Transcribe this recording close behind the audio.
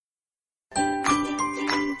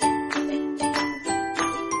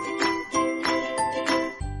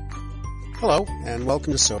Hello, and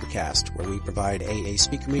welcome to Sobercast, where we provide AA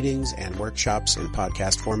speaker meetings and workshops in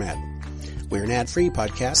podcast format. We're an ad-free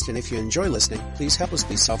podcast, and if you enjoy listening, please help us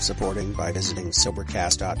be self-supporting by visiting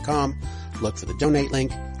Sobercast.com, look for the donate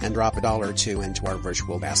link, and drop $1 or $2 into our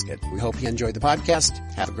virtual basket. We hope you enjoy the podcast.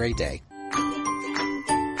 Have a great day.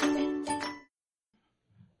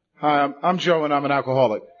 Hi, I'm Joe, and I'm an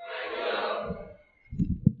alcoholic.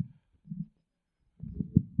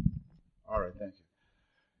 All right, thank you.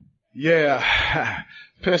 Yeah,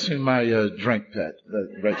 pass me my drink, Pat,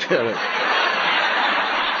 right there.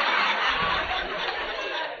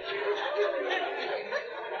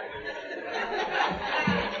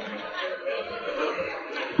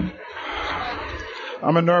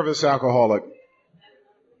 I'm a nervous alcoholic.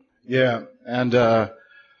 Yeah, and I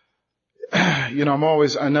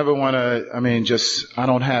never want to, I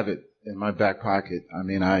don't have it in my back pocket. I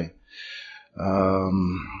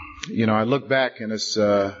look back and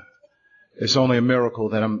it's only a miracle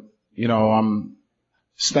that I'm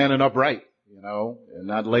standing upright, and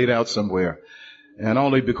not laid out somewhere. And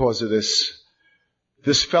only because of this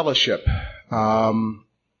fellowship. But I'm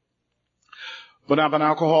an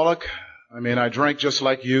alcoholic. I drank just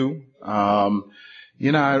like you. I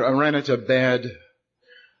ran into a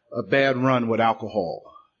bad run with alcohol.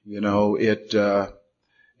 It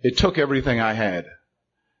took everything I had.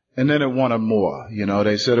 And then it wanted more.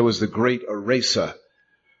 They said it was the great eraser.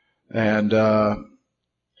 And I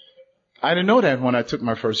didn't know that when I took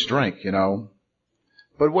my first drink,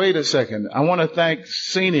 But wait a second. I want to thank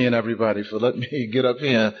Sini and everybody for letting me get up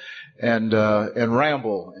here and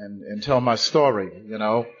ramble and tell my story,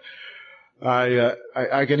 I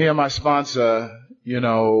can hear my sponsor,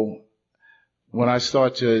 when I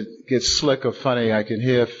start to get slick or funny, I can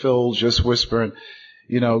hear Phil just whispering,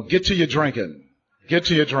 get to your drinking. Get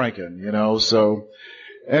to your drinking, So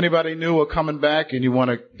anybody new or coming back and you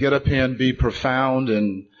want to get up here and be profound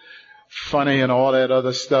and funny and all that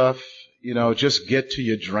other stuff, just get to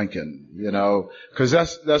your drinking, because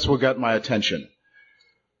that's what got my attention.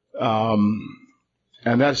 And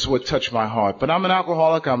that's what touched my heart. But I'm an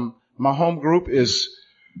alcoholic. My home group is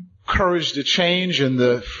Courage to Change in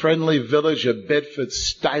the friendly village of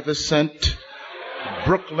Bedford-Stuyvesant,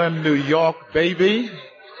 Brooklyn, New York, baby.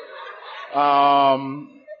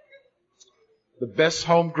 The best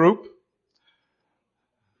home group.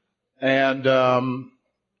 And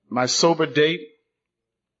my sober date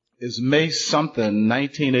is May something,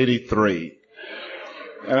 1983.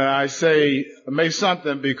 And I say May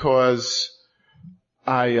something because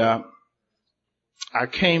I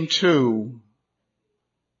came to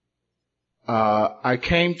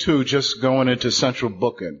just going into central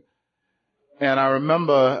booking. And I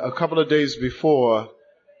remember a couple of days before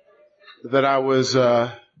that I was,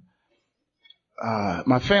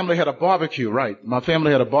 my family had a barbecue, right? My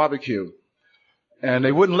family had a barbecue. And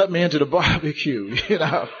they wouldn't let me into the barbecue,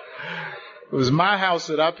 It was my house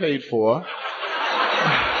that I paid for.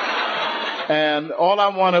 And all I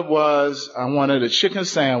wanted a chicken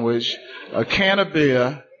sandwich, a can of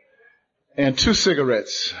beer, and 2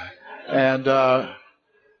 cigarettes. And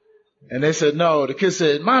they said, no. The kids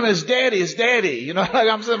said, Mom, it's Daddy. Like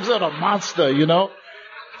I'm some sort of monster,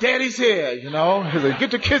 Daddy's here, He said,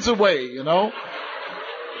 get the kids away, And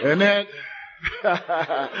then,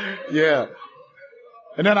 yeah.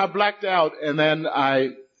 And then I blacked out, and then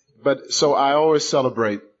so I always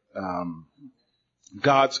celebrate,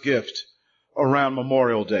 God's gift around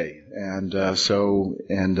Memorial Day. And,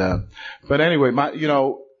 but anyway,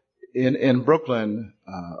 in Brooklyn,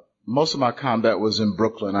 most of my combat was in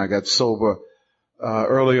Brooklyn. I got sober,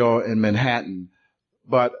 earlier in Manhattan,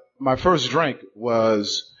 but my first drink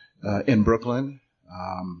was, in Brooklyn.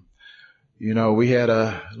 We had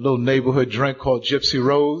a little neighborhood drink called Gypsy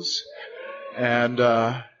Rose. And,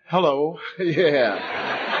 hello. Yeah.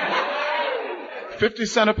 50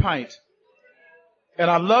 cents a pint.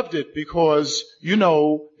 And I loved it because,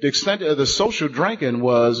 the extent of the social drinking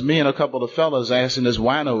was me and a couple of fellas asking this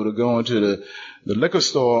wino to go into the liquor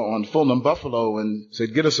store on Fulton Buffalo and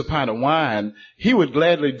said, get us a pint of wine. He would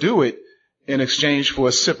gladly do it in exchange for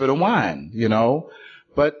a sip of the wine,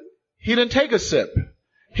 But he didn't take a sip.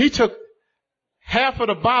 He took half of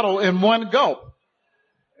the bottle in one gulp.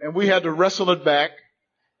 And we had to wrestle it back.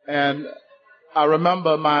 And I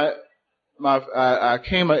remember I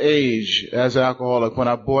came of age as an alcoholic when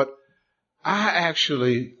I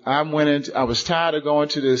was tired of going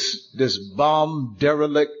to this bum,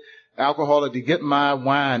 derelict alcoholic to get my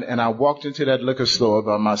wine, and I walked into that liquor store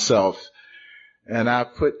by myself. And I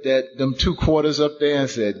put them 2 quarters up there and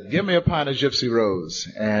said, give me a pint of Gypsy Rose.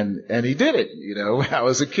 And he did it, I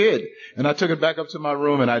was a kid. And I took it back up to my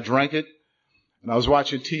room and I drank it. And I was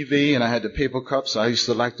watching TV, and I had the paper cups. I used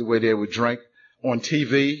to like the way they would drink on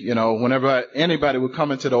TV. You know, whenever anybody would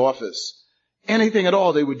come into the office, anything at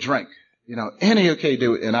all, they would drink. You know, okay, they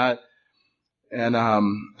would. And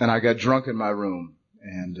I got drunk in my room,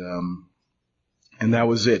 and that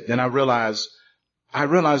was it. Then I realized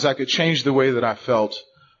I could change the way that I felt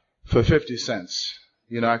for 50 cents.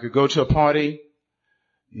 You know, I could go to a party,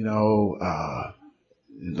 you know,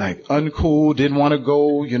 like uncool, didn't want to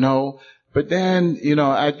go, you know, but then, you know,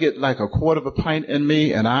 I'd get like a quarter of a pint in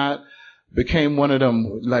me, and I became one of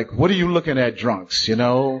them, like, what are you looking at drunks, you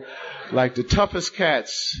know, like the toughest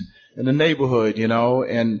cats in the neighborhood, you know,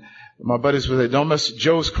 and my buddies would say, don't mess,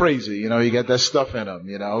 Joe's crazy, you know, he got that stuff in him,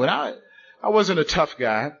 you know, and I wasn't a tough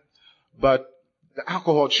guy, but the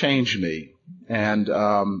alcohol changed me. And,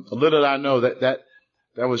 little did I know that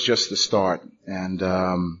was just the start. And,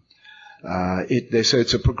 they say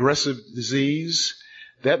it's a progressive disease.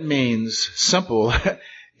 That means simple.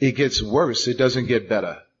 It gets worse. It doesn't get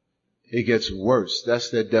better. It gets worse. That's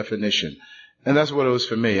their definition. And that's what it was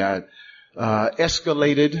for me. I,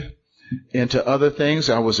 escalated into other things.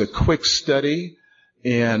 I was a quick study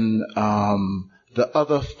in, the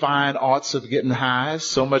other fine arts of getting high,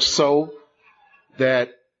 so much so that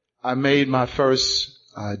I made my first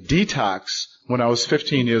detox when I was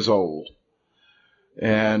 15 years old.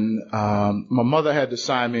 And my mother had to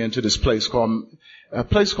sign me into this place called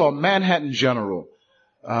Manhattan General,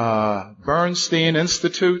 Bernstein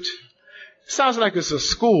Institute. Sounds like it's a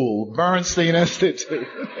school, Bernstein Institute.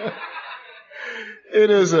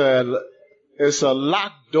 It's a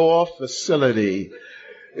locked door facility.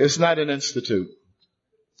 It's not an institute.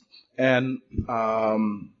 And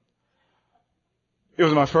it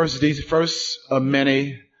was my first of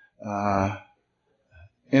many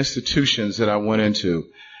institutions that I went into.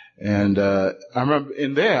 And I remember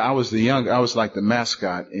in there I was like the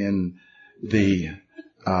mascot in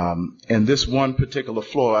this one particular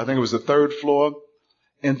floor. I think it was the third floor.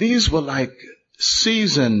 And these were like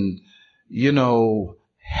seasoned, you know,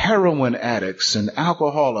 heroin addicts and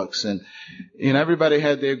alcoholics, and everybody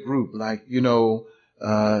had their group. Like, you know,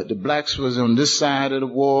 the blacks was on this side of the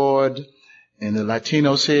ward, and the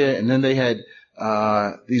Latinos here, and then they had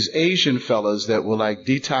these Asian fellas that were like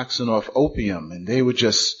detoxing off opium, and they would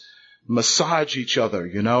just massage each other,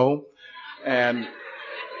 you know. And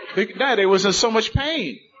there wasn't so much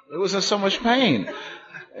pain.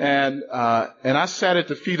 And I sat at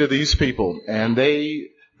the feet of these people, and they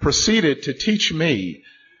proceeded to teach me,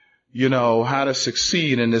 you know, how to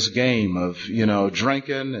succeed in this game of, you know,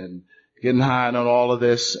 drinking and getting high and all of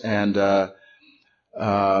this. And I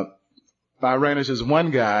ran into this one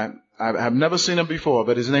guy. I've never seen him before,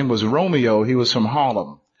 but his name was Romeo. He was from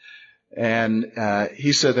Harlem. And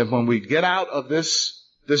he said that when we get out of this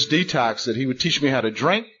detox, that he would teach me how to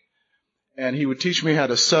drink, and he would teach me how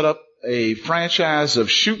to set up a franchise of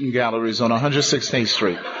shooting galleries on 116th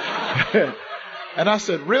Street. And I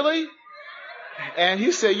said, really? And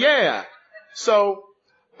he said, yeah. So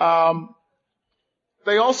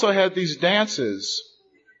they also had these dances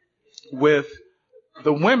with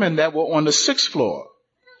the women that were on the 6th floor.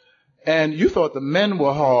 And you thought the men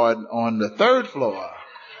were hard on the 3rd floor.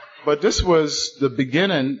 But this was the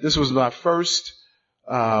beginning. This was my first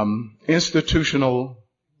institutional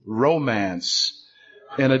romance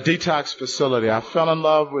in a detox facility. I fell in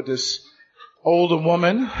love with this older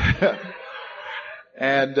woman.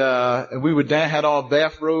 And we would had all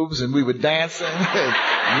bathrobes, and we were dancing,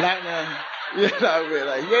 and Latin, you know, we were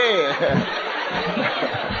like, yeah.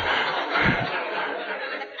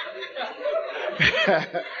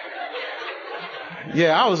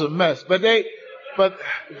 Yeah, I was a mess, but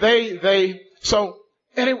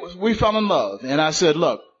we fell in love, and I said,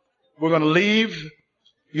 look, we're going to leave.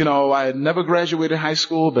 You know, I had never graduated high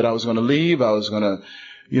school, but I was going to leave. I was going to,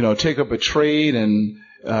 you know, take up a trade, and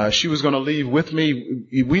she was going to leave with me.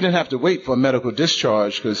 We didn't have to wait for a medical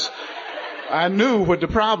discharge because I knew what the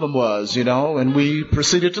problem was, you know, and we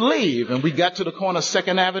proceeded to leave. And we got to the corner of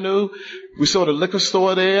 2nd Avenue. We saw the liquor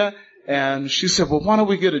store there. And she said, well, why don't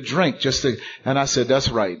we get a drink and I said, that's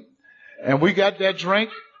right. And we got that drink,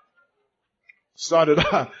 started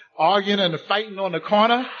arguing and fighting on the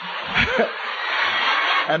corner.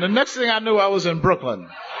 And the next thing I knew, I was in Brooklyn.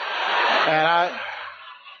 And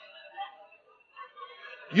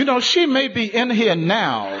you know, she may be in here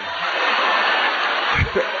now.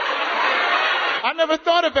 I never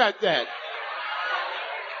thought about that.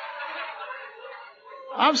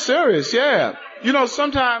 I'm serious, yeah. You know,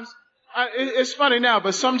 sometimes, it's funny now,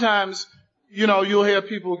 but sometimes, you know, you'll hear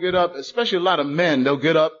people get up, especially a lot of men, they'll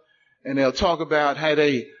get up and they'll talk about how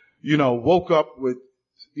they, you know, woke up with,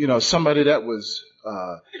 you know, somebody that was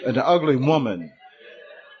an ugly woman,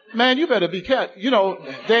 man, you better be careful. You know,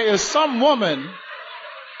 there is some woman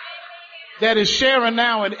that is sharing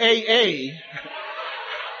now in AA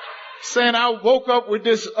saying, I woke up with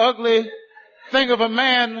this ugly thing of a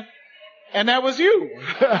man, and that was you.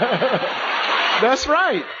 That's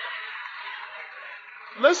right.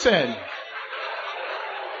 Listen,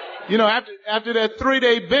 you know, after that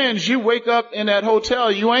 3-day binge, you wake up in that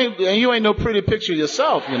hotel, you ain't no pretty picture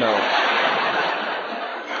yourself, you know.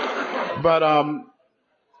 But,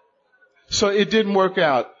 so it didn't work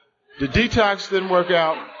out. The detox didn't work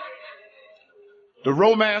out. The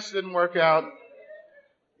romance didn't work out.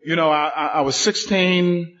 You know, I was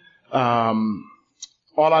 16. All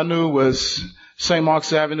I knew was St.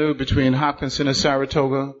 Mark's Avenue between Hopkinton and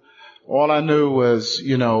Saratoga. All I knew was,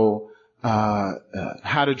 you know,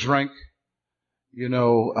 how to drink, you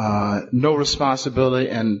know, no responsibility,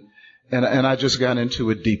 and I just got into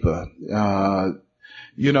it deeper.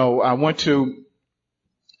 You know, I went to,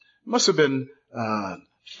 must have been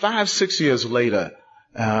 5-6 years later,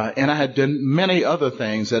 and I had done many other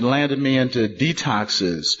things that landed me into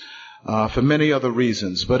detoxes for many other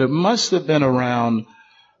reasons. But it must have been around,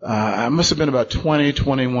 I must have been about 20,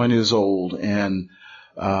 21 years old, and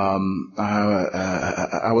I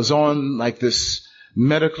was on like this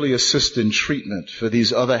medically assisted treatment for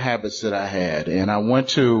these other habits that I had. And I went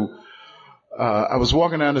to, I was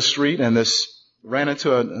walking down the street and ran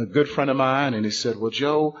into a good friend of mine, and he said, well,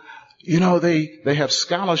 Joe, you know, they have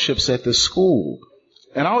scholarships at this school.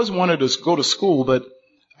 And I always wanted to go to school, but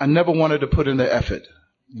I never wanted to put in the effort.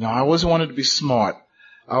 You know, I always wanted to be smart.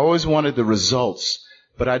 I always wanted the results,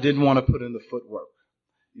 but I didn't want to put in the footwork.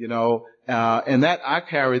 You know, and that, I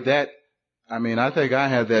carried that. I mean, I think I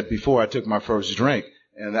had that before I took my first drink,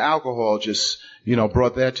 and the alcohol just, you know,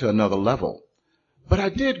 brought that to another level. But I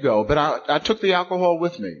did go, but I took the alcohol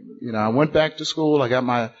with me. You know, I went back to school. I got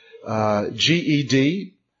my,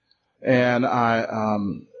 GED, and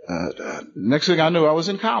next thing I knew, I was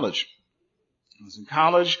in college.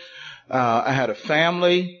 I had a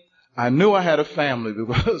family. I knew I had a family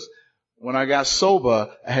because when I got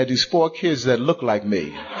sober, I had these 4 kids that looked like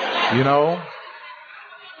me, you know.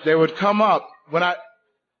 They would come up when I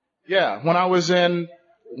was in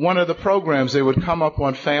one of the programs, they would come up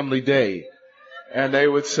on Family Day, and they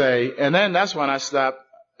would say, and then that's when I stopped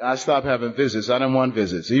having visits. I didn't want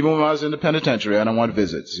visits. Even when I was in the penitentiary, I didn't want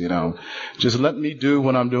visits, you know. Just let me do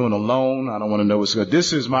what I'm doing alone. I don't want to know what's going on.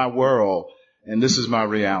 This is my world, and this is my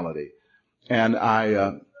reality. And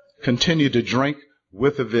I continued to drink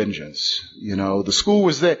with a vengeance. You know, the school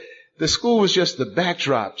was there. The school was just the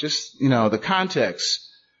backdrop, just, you know, the context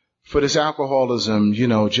for this alcoholism, you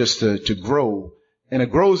know, just to grow. And it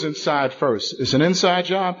grows inside first. It's an inside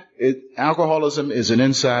job. Alcoholism is an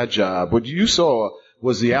inside job. What you saw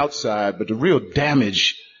was the outside, but the real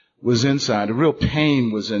damage was inside. The real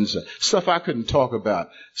pain was inside. Stuff I couldn't talk about.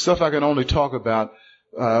 Stuff I could only talk about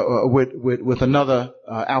with another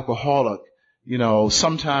alcoholic, you know,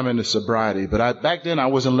 sometime in the sobriety. But back then I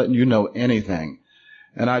wasn't letting you know anything.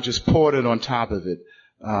 And I just poured it on top of it,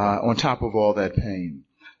 on top of all that pain.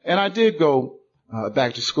 And I did go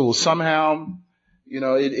back to school. Somehow, you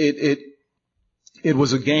know, it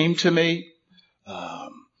was a game to me.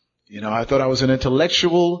 You know, I thought I was an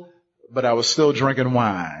intellectual, but I was still drinking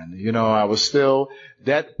wine. You know, I was still,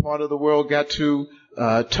 that part of the world got too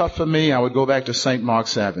tough for me. I would go back to St.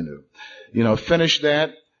 Mark's Avenue. You know, finish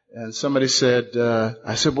that. And somebody said,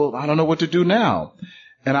 I said, well, I don't know what to do now.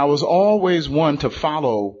 And I was always one to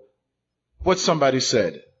follow what somebody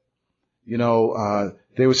said. You know,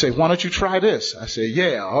 they would say, why don't you try this? I said,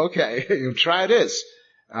 yeah, okay, try this.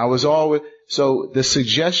 I was always, so the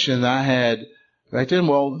suggestion I had back then,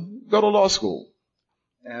 well, go to law school.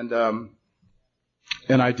 And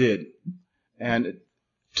I did. And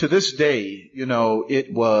to this day, you know,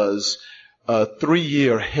 it was a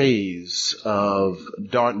 3-year haze of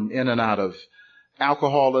darting in and out of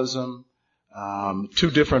alcoholism,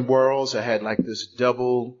 2 different worlds. I had like this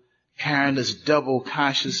double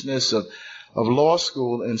consciousness of law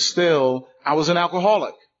school, and still I was an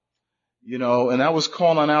alcoholic, you know, and I was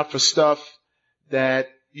calling out for stuff that,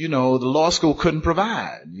 you know, the law school couldn't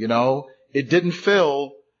provide, you know. It didn't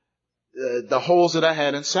fill the holes that I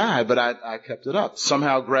had inside, but I kept it up.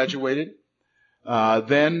 Somehow graduated,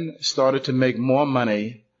 then started to make more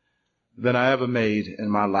money than I ever made in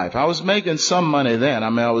my life. I was making some money then. I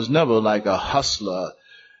mean, I was never like a hustler,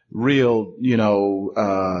 real,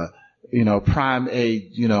 prime A,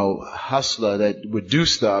 hustler that would do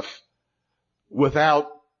stuff without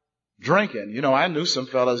drinking. You know, I knew some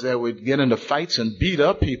fellas that would get into fights and beat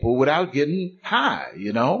up people without getting high,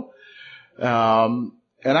 you know.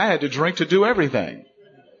 And I had to drink to do everything.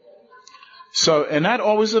 So, and that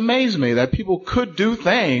always amazed me that people could do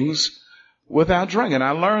things without drinking.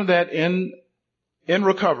 I learned that in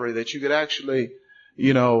recovery, that you could actually,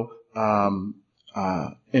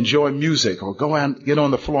 enjoy music or go out, get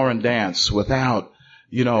on the floor and dance without,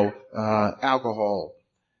 alcohol.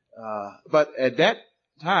 But at that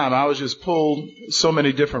time, I was just pulled so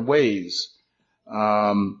many different ways,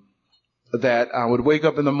 that I would wake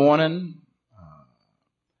up in the morning,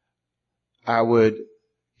 I would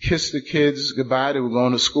kiss the kids goodbye. They were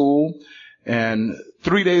going to school. And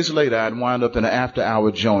 3 days later, I'd wind up in an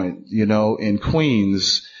after-hour joint, in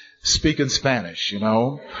Queens, speaking Spanish, And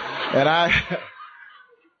I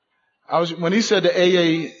was, when he said the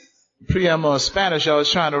AA preamble in Spanish, I was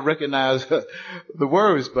trying to recognize the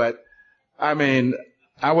words, but I mean,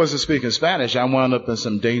 I wasn't speaking Spanish. I wound up in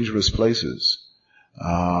some dangerous places.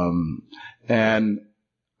 And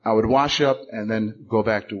I would wash up and then go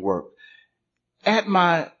back to work.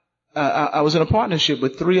 I was in a partnership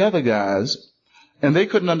with 3 other guys, and they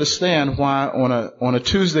couldn't understand why on a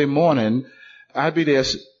Tuesday morning, I'd be there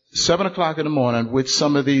 7 o'clock in the morning with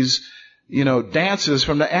some of these, dancers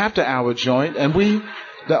from the after hour joint, and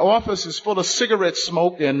the office is full of cigarette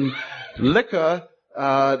smoke and liquor,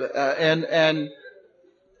 and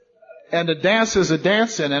the dancers are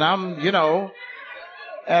dancing, and I'm,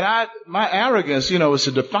 and my arrogance, is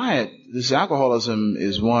a defiant. This alcoholism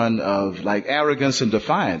is one of like arrogance and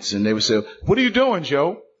defiance. And they would say, "What are you doing,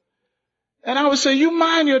 Joe?" And I would say, "You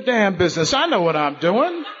mind your damn business. I know what I'm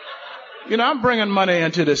doing. I'm bringing money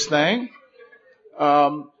into this thing."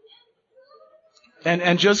 And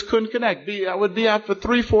just couldn't connect. I would be out for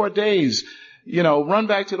 3-4 days, run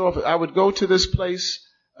back to the office. I would go to this place.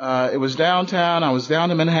 It was downtown. I was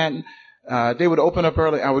down in Manhattan. They would open up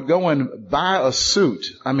early. I would go and buy a suit.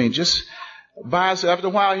 I mean, just buy a suit. After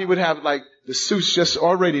a while, he would have like the suits just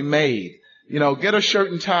already made. Get a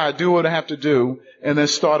shirt and tie, do what I have to do, and then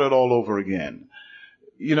start it all over again.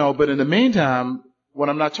 But in the meantime, what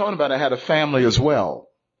I'm not talking about, I had a family as well.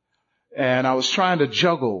 And I was trying to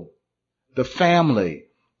juggle the family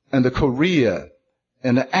and the career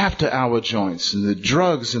and the after hour joints and the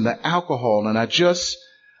drugs and the alcohol. And I just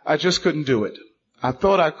couldn't do it. I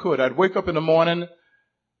thought I could. I'd wake up in the morning,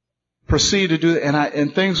 proceed to do it,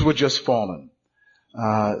 and things were just falling.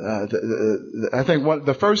 I think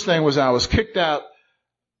the first thing was I was kicked out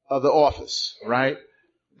of the office, right?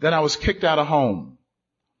 Then I was kicked out of home.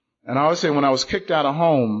 And I always say when I was kicked out of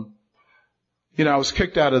home, I was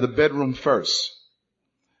kicked out of the bedroom first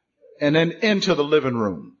and then into the living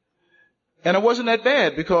room. And it wasn't that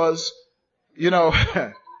bad because, it's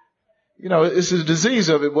a disease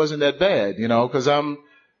of it wasn't that bad, because I'm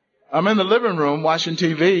in the living room watching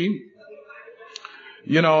TV.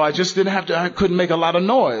 I couldn't make a lot of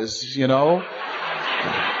noise,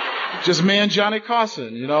 just me and Johnny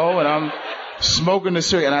Carson, and I'm smoking a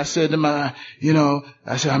cigarette. And I said to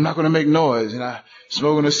I'm not going to make noise. And I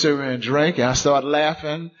smoking a cigarette and drink, and I start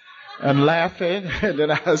laughing. And then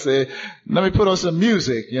I said, let me put on some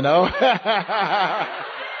music,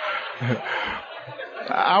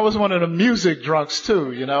 I was one of the music drunks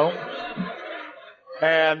too,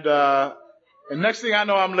 And next thing I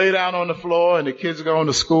know, I'm laid down on the floor and the kids are going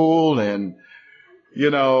to school and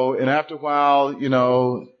after a while,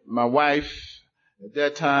 my wife at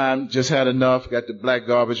that time just had enough, got the black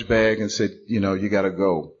garbage bag and said, you gotta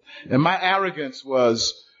go. And my arrogance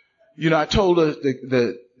was, I told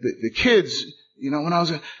the kids, when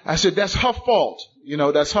I said, that's her fault,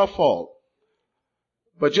 that's her fault.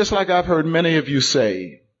 But just like I've heard many of you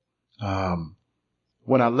say,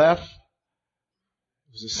 when I left,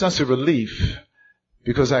 it was a sense of relief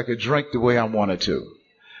because I could drink the way I wanted to.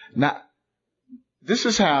 Now, this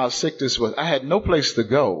is how sick this was. I had no place to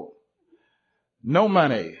go, no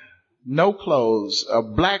money, no clothes, a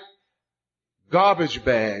black garbage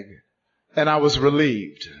bag, and I was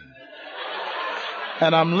relieved.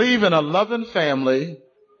 And I'm leaving a loving family,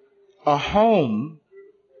 a home,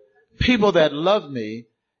 people that love me,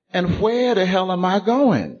 and where the hell am I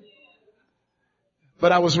going?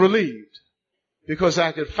 But I was relieved because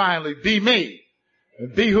I could finally be me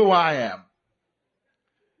and be who I am.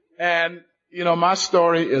 And, my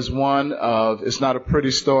story is one of, it's not a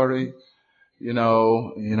pretty story.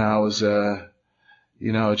 I was,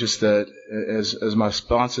 just that, as my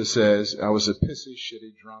sponsor says, I was a pissy,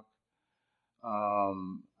 shitty drunk.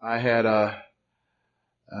 I had,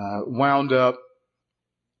 wound up,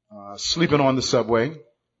 sleeping on the subway.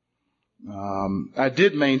 I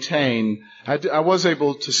did maintain, I was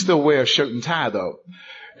able to still wear a shirt and tie though,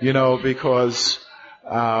 because,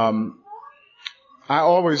 I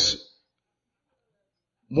always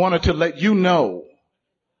wanted to let you know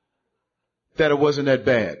that it wasn't that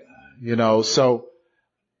bad, So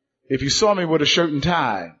if you saw me with a shirt and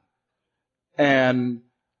tie and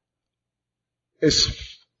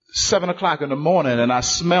it's 7:00 in the morning and I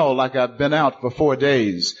smell like I've been out for 4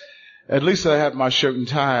 days, at least I have my shirt and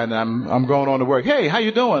tie and I'm going on to work. Hey, how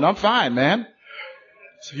you doing? I'm fine, man.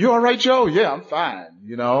 So, you all right, Joe? Yeah, I'm fine.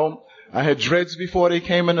 I had dreads before they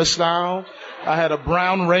came into style. I had a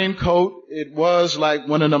brown raincoat. It was like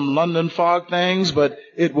one of them London fog things, but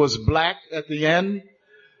it was black at the end.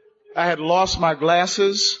 I had lost my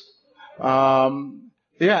glasses. And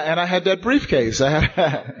I had that briefcase.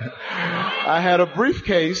 I had a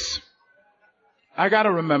briefcase. I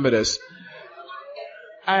gotta remember this.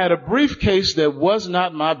 I had a briefcase that was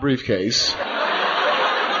not my briefcase.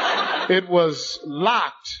 It was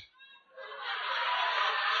locked.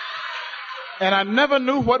 And I never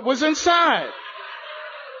knew what was inside.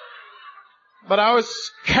 But I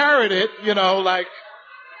always carried it, like,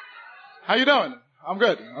 how you doing? I'm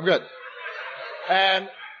good. And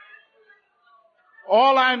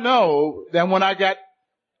all I know that when I got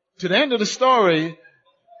to the end of the story,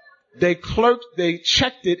 they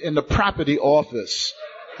checked it in the property office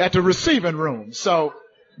at the receiving room. So,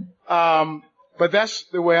 but that's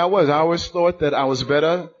the way I was. I always thought that I was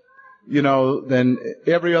better, than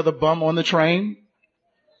every other bum on the train.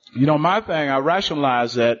 My thing, I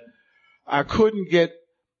rationalized that I couldn't it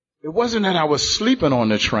wasn't that I was sleeping on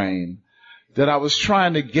the train, that I was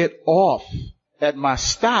trying to get off at my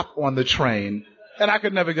stop on the train, and I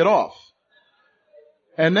could never get off.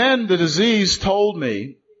 And then the disease told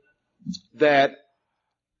me that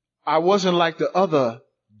I wasn't like the other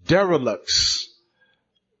derelicts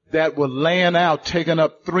that were laying out, taking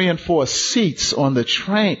up 3 and 4 seats on the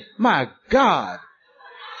train. My God.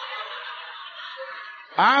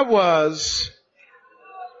 I was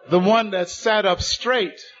the one that sat up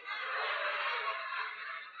straight,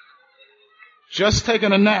 just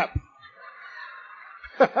taking a nap.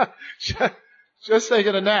 Just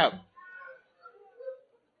taking a nap.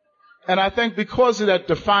 And I think because of that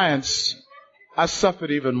defiance, I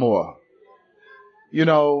suffered even more.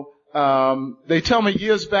 They tell me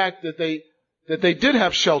years back that they did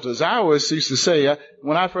have shelters. I always used to say,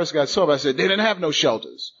 when I first got sober, I said they didn't have no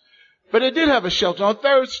shelters. But they did have a shelter on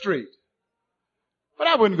 3rd Street. But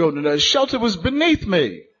I wouldn't go to the shelter. Was beneath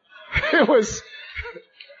me.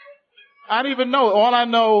 I didn't even know. All I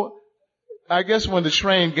know, I guess when the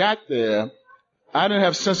train got there, I didn't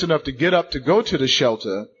have sense enough to get up to go to the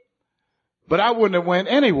shelter. But I wouldn't have went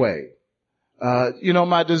anyway.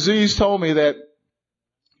 My disease told me that,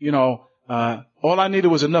 all I needed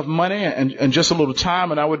was enough money and just a little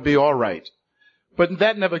time and I would be all right. But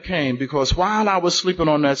that never came because while I was sleeping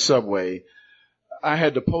on that subway, I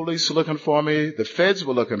had the police looking for me. The feds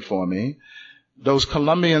were looking for me. Those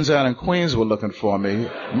Colombians out in Queens were looking for me.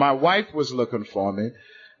 My wife was looking for me.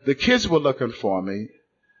 The kids were looking for me.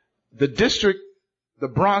 The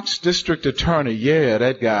Bronx district attorney,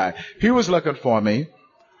 that guy, he was looking for me.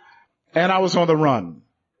 And I was on the run.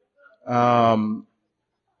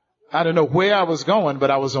 I didn't know where I was going,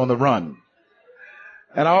 but I was on the run.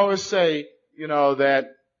 And I always say, that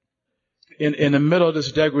in the middle of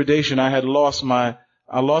this degradation, I lost my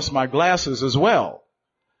glasses as well.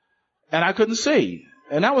 And I couldn't see.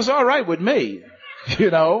 And that was all right with me,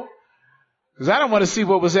 because I don't want to see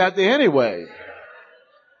what was out there anyway.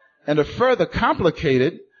 And to further complicate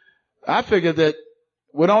it, I figured that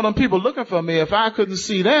with all them people looking for me, if I couldn't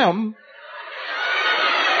see them,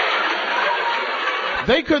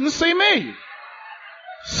 they couldn't see me.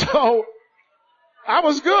 So I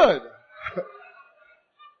was good.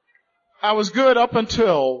 I was good up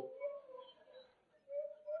until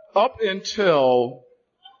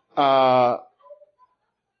I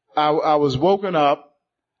was woken up,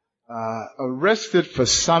 arrested for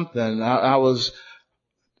something. I was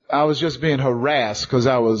just being harassed because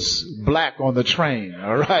I was black on the train.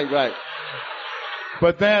 All right.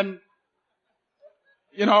 But then,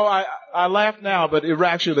 I laugh now, but it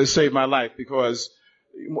actually saved my life because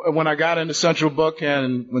when I got into Central Book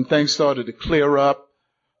and when things started to clear up,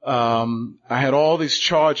 I had all these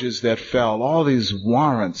charges that fell, all these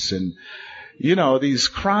warrants and, these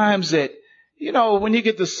crimes that, when you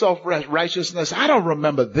get the self-righteousness, I don't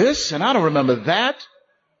remember this and I don't remember that.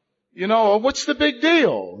 What's the big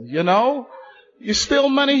deal? You steal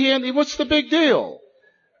money here and what's the big deal?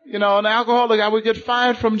 An alcoholic, I would get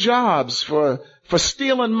fired from jobs for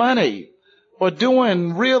stealing money or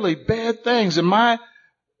doing really bad things. And my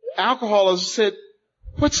alcoholics said,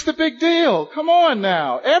 what's the big deal? Come on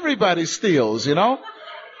now. Everybody steals,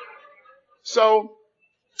 So,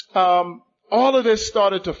 all of this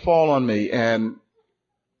started to fall on me and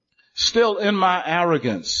still in my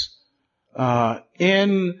arrogance,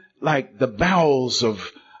 in like the bowels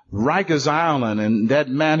of Rikers Island and that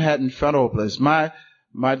Manhattan Federal place. My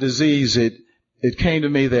disease, it came to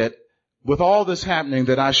me that with all this happening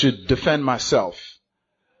that I should defend myself.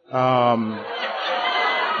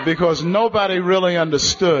 Because nobody really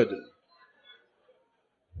understood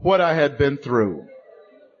what I had been through.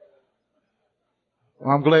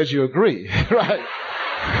 Well, I'm glad you agree, right?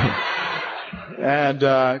 And,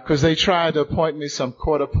 cause they tried to appoint me some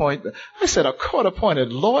court-appointed. I said, a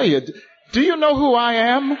court-appointed lawyer? Do you know who I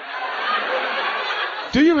am?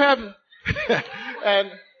 Do you have,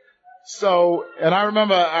 and I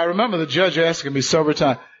remember the judge asking me several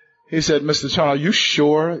times. He said, Mr. Turner, are you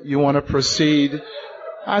sure you want to proceed?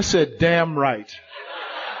 I said, damn right.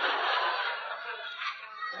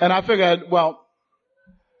 And I figured, well,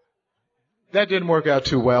 that didn't work out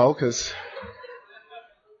too well because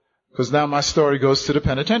now my story goes to the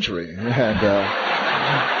penitentiary. And,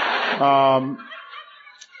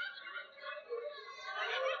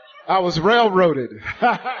 I was railroaded.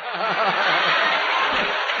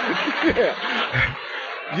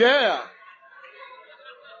 Yeah.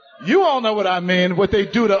 You all know what I mean, what they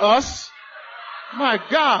do to us. My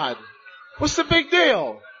God. What's the big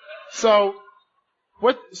deal? So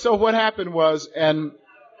what happened was, and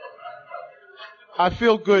I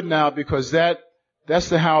feel good now because that's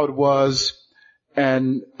how it was,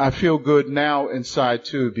 and I feel good now inside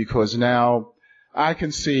too because now I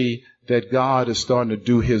can see that God is starting to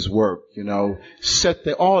do His work, you know,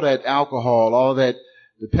 all that alcohol, all that,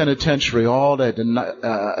 the penitentiary, all that,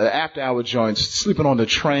 after hour joints, sleeping on the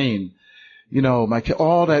train, you know,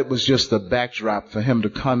 all that was just a backdrop for Him to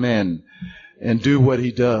come in and do what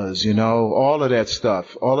He does, you know, all of that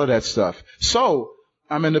stuff. So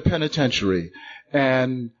I'm in the penitentiary,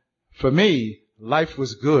 and for me, life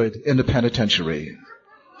was good in the penitentiary.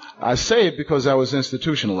 I say it because I was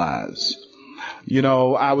institutionalized. You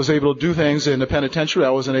know, I was able to do things in the penitentiary I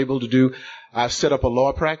wasn't able to do. I set up a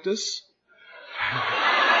law practice.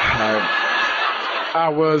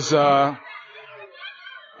 I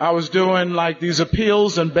was doing like these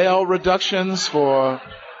appeals and bail reductions for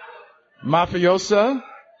mafiosa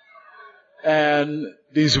and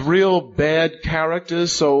these real bad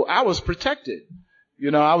characters. So I was protected. You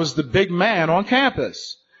know, I was the big man on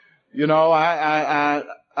campus. You know, I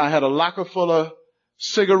had a locker full of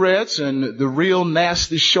cigarettes and the real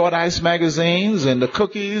nasty short ice magazines and the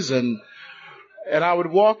cookies and I would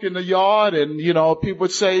walk in the yard and, you know, people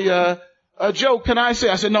would say, Joe, can I say?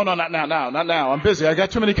 I said, no, not now. I'm busy. I got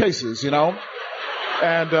too many cases, you know.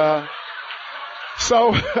 And,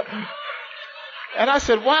 and I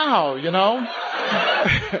said, wow, you know.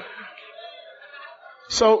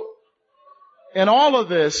 So, in all of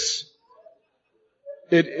this,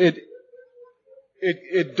 it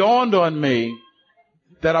dawned on me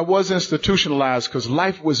that I was institutionalized because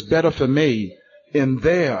life was better for me in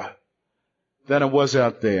there than it was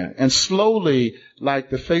out there. And slowly,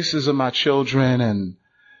 like the faces of my children and,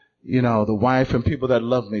 you know, the wife and people that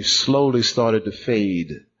love me slowly started to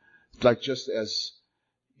fade. Like just as,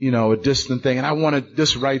 you know, a distant thing. And I wanted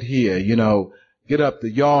this right here, you know, get up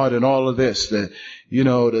the yard and all of this, the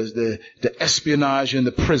espionage in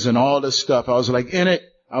the prison, all this stuff. I was like in it.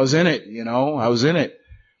 I was in it.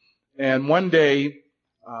 And one day,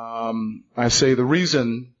 I say the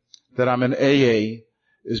reason that I'm in AA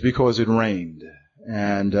is because it rained.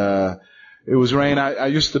 And, it was rain. I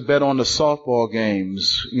used to bet on the softball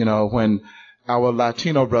games, you know, when our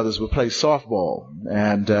Latino brothers would play softball.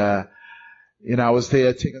 And, you know, I was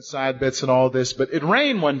there taking side bets and all this, but it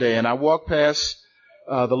rained one day and I walked past,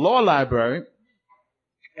 the law library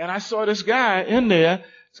and I saw this guy in there,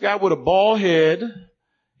 this guy with a bald head,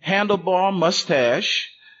 handlebar mustache,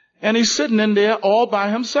 and he's sitting in there all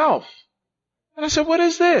by himself. And I said, what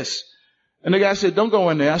is this? And the guy said, don't go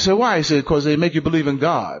in there. I said, why? He said, because they make you believe in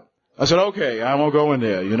God. I said, okay, I won't go in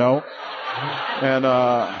there, you know. And,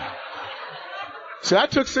 so I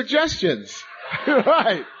took suggestions.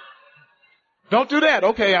 Right. Don't do that.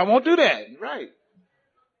 Okay, I won't do that. Right.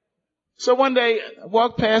 So one day I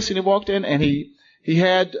walked past and he walked in and he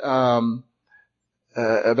had, about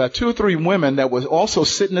 2 or 3 women that was also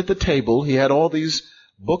sitting at the table. He had all these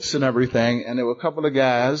books and everything, and there were a couple of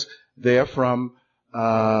guys there from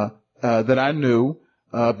that I knew,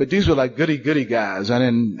 but these were like goody guys. I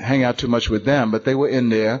didn't hang out too much with them, but they were in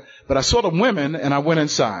there. But I saw the women, and I went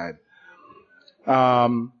inside.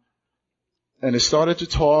 And they started to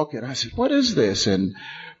talk, and I said, "What is this?" And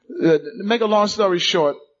to make a long story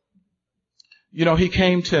short, you know, he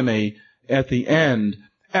came to me at the end.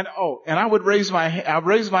 And I would raise my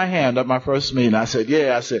hand at my first meeting. I said,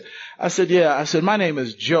 my name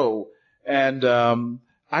is Joe. And,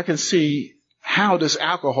 I can see how this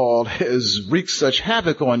alcohol has wreaked such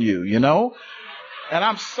havoc on you, you know? And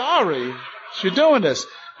I'm sorry you're doing this.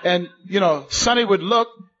 And, you know, Sonny would look,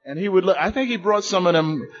 and he would look. I think he brought some of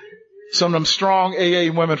them strong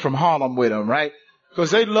AA women from Harlem with him, right?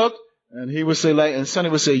 Because they looked, and he would say, like, and Sonny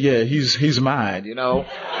would say, yeah, he's mine, you know?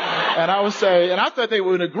 And I would say, and I thought they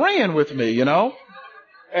were agreeing with me, you know?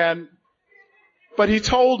 But he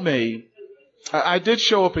told me, I did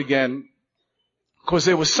show up again, because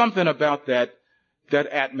there was something about that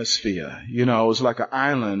atmosphere, you know, it was like an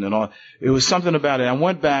island and all. It was something about it. I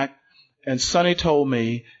went back, and Sonny told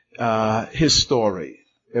me his story.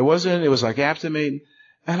 It was like after me,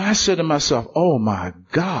 and I said to myself, oh my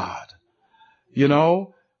God, you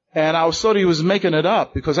know, and I was thought he was making it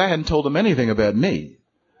up because I hadn't told him anything about me,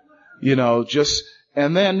 you know,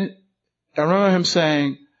 and then I remember him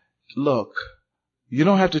saying, look, you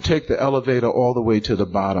don't have to take the elevator all the way to the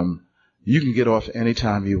bottom. You can get off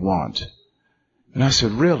anytime you want. And I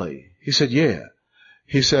said, really? He said, yeah.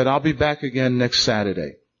 He said, I'll be back again next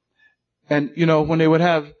Saturday. And, you know, when they would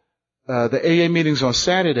have the AA meetings on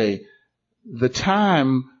Saturday, the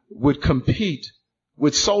time would compete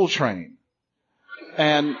with Soul Train.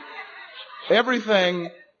 And everything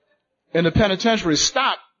in the penitentiary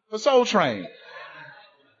stopped for Soul Train.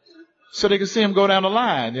 So they could see him go down the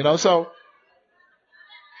line, you know. So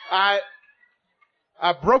I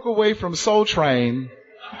broke away from Soul Train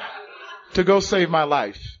to go save my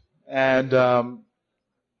life. And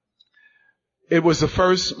it was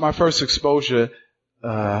my first exposure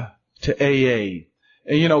to AA.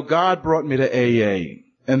 And, you know, God brought me to AA,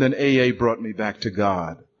 and then AA brought me back to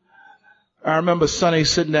God. I remember Sonny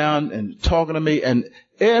sitting down and talking to me, and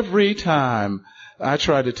every time I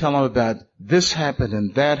tried to tell him about this happened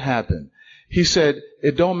and that happened, he said,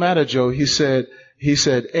 it don't matter, Joe. He said,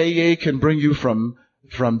 AA can bring you from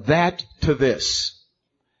that to this.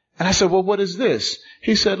 And I said, well, what is this?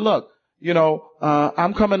 He said, look, you know,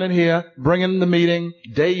 I'm coming in here, bringing the meeting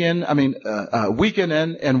weekend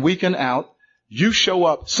in and weekend out. You show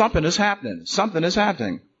up, something is happening. Something is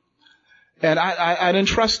happening. And I didn't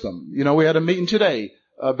trust them. You know, we had a meeting today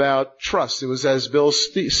about trust. It was as Bill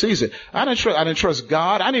sees it. I didn't trust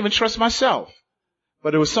God. I didn't even trust myself.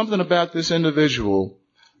 But there was something about this individual.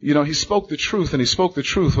 You know, he spoke the truth, and he spoke the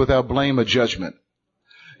truth without blame or judgment.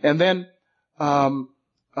 And then, when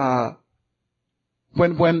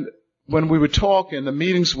we would talk and the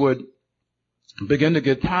meetings would begin to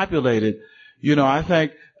get populated, you know, I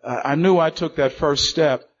think, I knew I took that first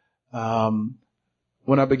step,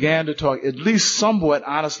 when I began to talk at least somewhat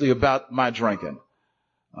honestly about my drinking.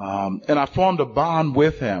 And I formed a bond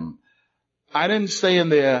with him. I didn't stay in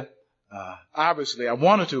there, obviously I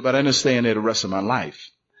wanted to, but I didn't stay in there the rest of my life.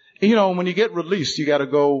 And, you know, when you get released, you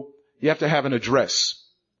have to have an address.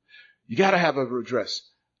 You gotta have an address.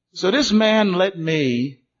 So this man let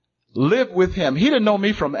me live with him. He didn't know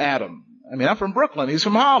me from Adam. I mean, I'm from Brooklyn. He's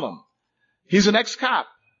from Harlem. He's an ex-cop,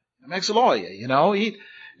 an ex-lawyer, you know. He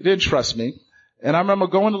didn't trust me. And I remember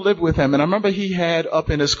going to live with him, and I remember he had up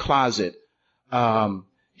in his closet,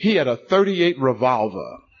 he had a .38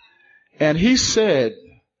 revolver. And he said,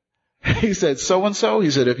 so-and-so,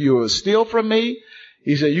 he said, if you will steal from me,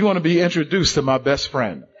 he said, you want to be introduced to my best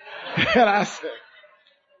friend. And I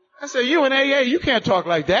said, you in AA, you can't talk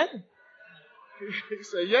like that. He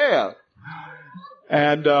said, yeah.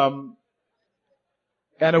 And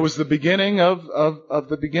it was the beginning of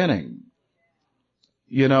the beginning.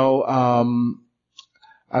 You know,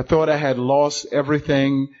 I thought I had lost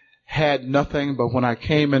everything, had nothing, but when I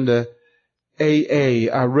came into AA,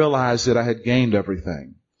 I realized that I had gained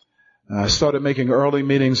everything. I started making early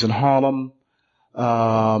meetings in Harlem,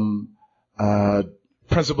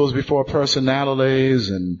 principles before personalities,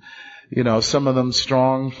 and, you know, some of them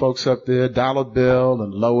strong folks up there, Dollar Bill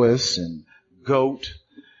and Lois and Goat,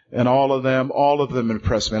 and all of them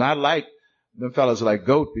impressed me. And I like them fellas like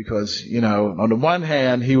Goat because, you know, on the one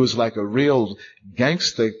hand, he was like a real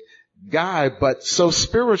gangster guy, but so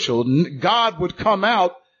spiritual. God would come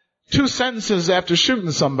out 2 sentences after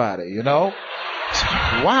shooting somebody, you know.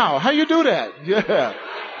 Wow, how you do that? Yeah.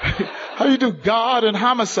 How you do God and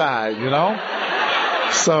homicide, you know?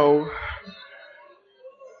 So,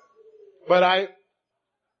 but I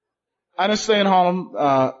didn't stay in Harlem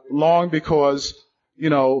long because, you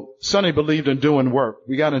know, Sonny believed in doing work.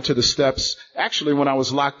 We got into the steps. Actually, when I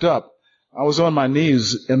was locked up, I was on my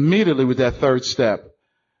knees immediately with that third step.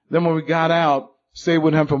 Then when we got out, stayed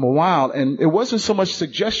with him for a while, and it wasn't so much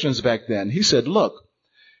suggestions back then. He said, look,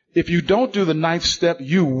 if you don't do the 9th step,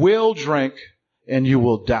 you will drink and you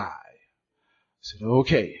will die. I said,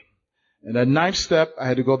 okay. And that 9th step, I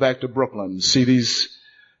had to go back to Brooklyn and see these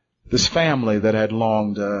this family that had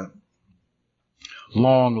long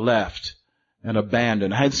left and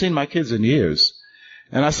abandoned. I hadn't seen my kids in years.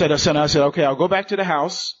 And I said, okay, I'll go back to the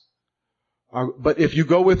house, but if you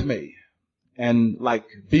go with me and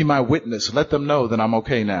be my witness, let them know that I'm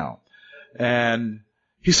okay now. And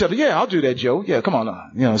he said, yeah, I'll do that, Joe. Yeah, come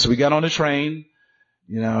on. So we got on the train,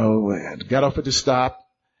 got off at the stop.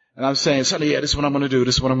 And I'm saying, Sonny, yeah, this is what I'm going to do.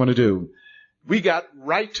 This is what I'm going to do. We got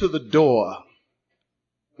right to the door,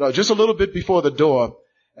 just a little bit before the door,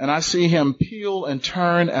 and I see him peel and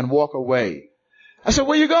turn and walk away. I said,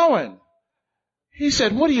 where you going? He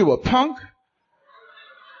said, what are you, a punk?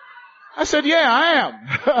 I said, yeah, I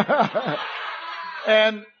am.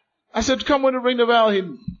 And I said, come when to ring the bell. He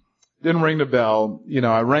didn't ring the bell.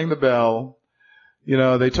 I rang the bell.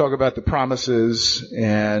 They talk about the promises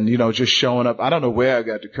and, just showing up. I don't know where I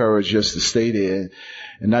got the courage just to stay there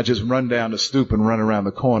and not just run down the stoop and run around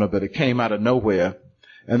the corner, but it came out of nowhere.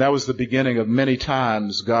 And that was the beginning of many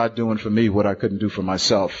times God doing for me what I couldn't do for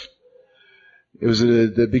myself. It was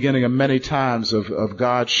the beginning of many times of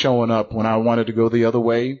God showing up when I wanted to go the other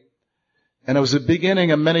way. And it was the beginning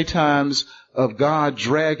of many times of God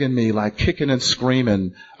dragging me, kicking and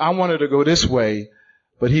screaming. I wanted to go this way,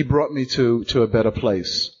 but he brought me to a better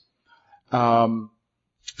place. So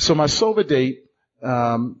my sober date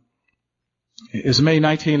is May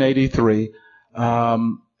 1983.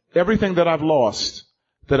 Everything that I've lost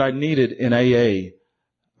that I needed in AA,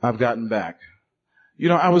 I've gotten back.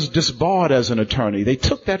 I was disbarred as an attorney. They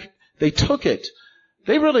took it.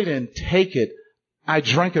 They really didn't take it. I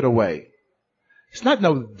drank it away. It's not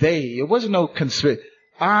it wasn't no conspiracy.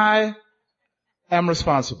 I am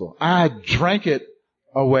responsible. I drank it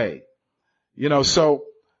away. And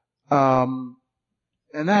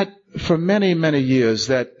that for many, many years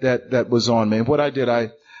that was on me. And what I did,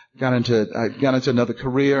 I got into another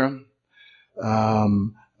career,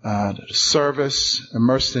 service,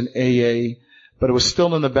 immersed in AA, but it was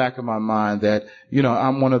still in the back of my mind that,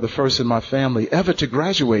 I'm one of the first in my family ever to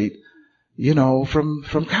graduate,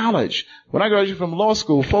 from college. When I graduated from law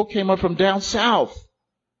school, folk came up from down south.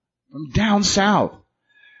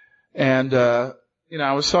 And, I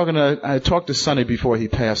talked to Sonny before he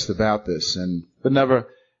passed about this but never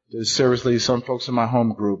did seriously, some folks in my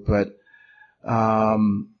home group, but,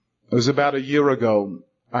 it was about a year ago,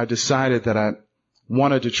 I decided that I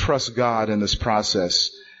wanted to trust God in this process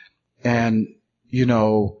and,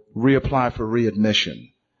 reapply for readmission.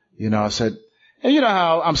 I said, and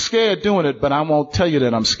how I'm scared doing it, but I won't tell you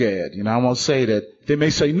that I'm scared. I won't say that. They may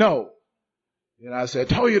say no. I said,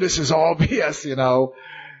 I told you this is all BS,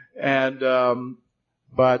 and,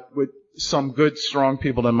 but with some good, strong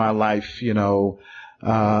people in my life,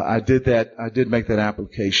 I did that. I did make that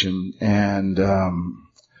application. And,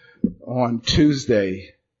 on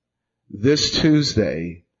this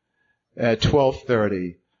Tuesday at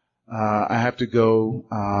 12:30, I have to go,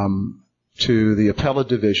 to the appellate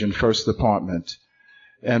division, first department,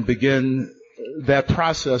 and begin that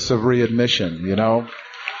process of readmission,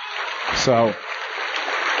 So,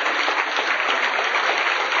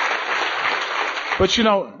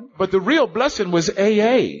 but the real blessing was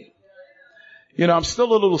AA. I'm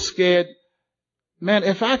still a little scared. Man,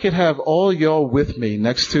 if I could have all y'all with me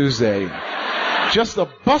next Tuesday, just to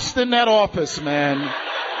bust in that office, man,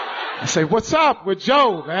 and say, what's up with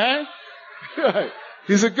Joe, man?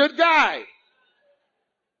 He's a good guy.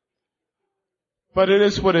 But it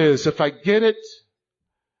is what it is. If I get it,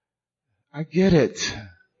 I get it.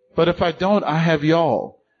 But if I don't, I have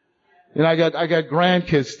y'all. I got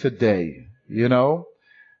grandkids today, I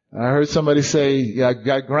heard somebody say, yeah, I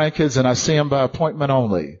got grandkids and I see them by appointment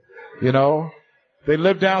only. They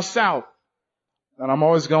live down south. And I'm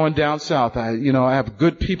always going down south. I have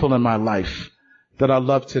good people in my life that I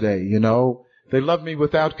love today, They love me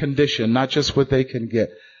without condition, not just what they can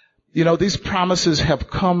get. These promises have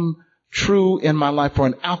come true in my life for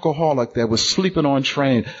an alcoholic that was sleeping on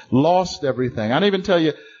train, lost everything. I didn't even tell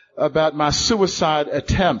you about my suicide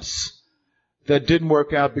attempts that didn't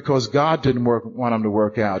work out because God didn't want them to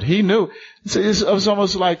work out. He knew. It was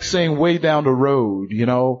almost like saying way down the road,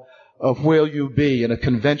 of where you be in a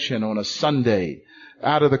convention on a Sunday,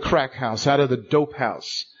 out of the crack house, out of the dope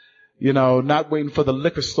house. Not waiting for the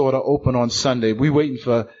liquor store to open on Sunday. We waiting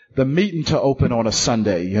for the meeting to open on a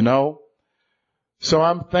Sunday, So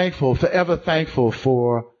I'm thankful, forever thankful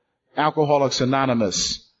for Alcoholics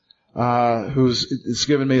Anonymous, who's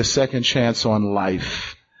given me a second chance on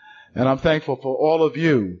life. And I'm thankful for all of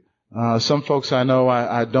you. Some folks I know,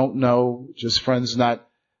 I don't know, just friends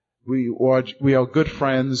we are good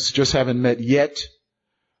friends, just haven't met yet.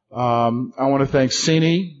 I want to thank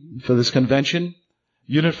Sini for this convention.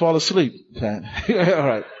 You didn't fall asleep, Pat. All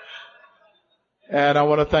right. And I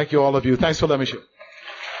want to thank you, all of you. Thanks for letting me share.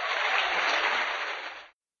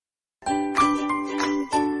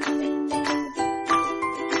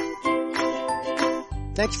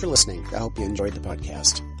 Thanks for listening. I hope you enjoyed the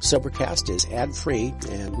podcast. Sobercast is ad-free,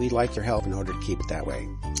 and we'd like your help in order to keep it that way.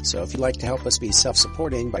 So if you'd like to help us be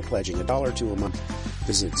self-supporting by pledging $1 or $2 a month,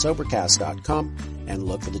 visit Sobercast.com and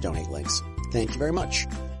look for the donate links. Thank you very much.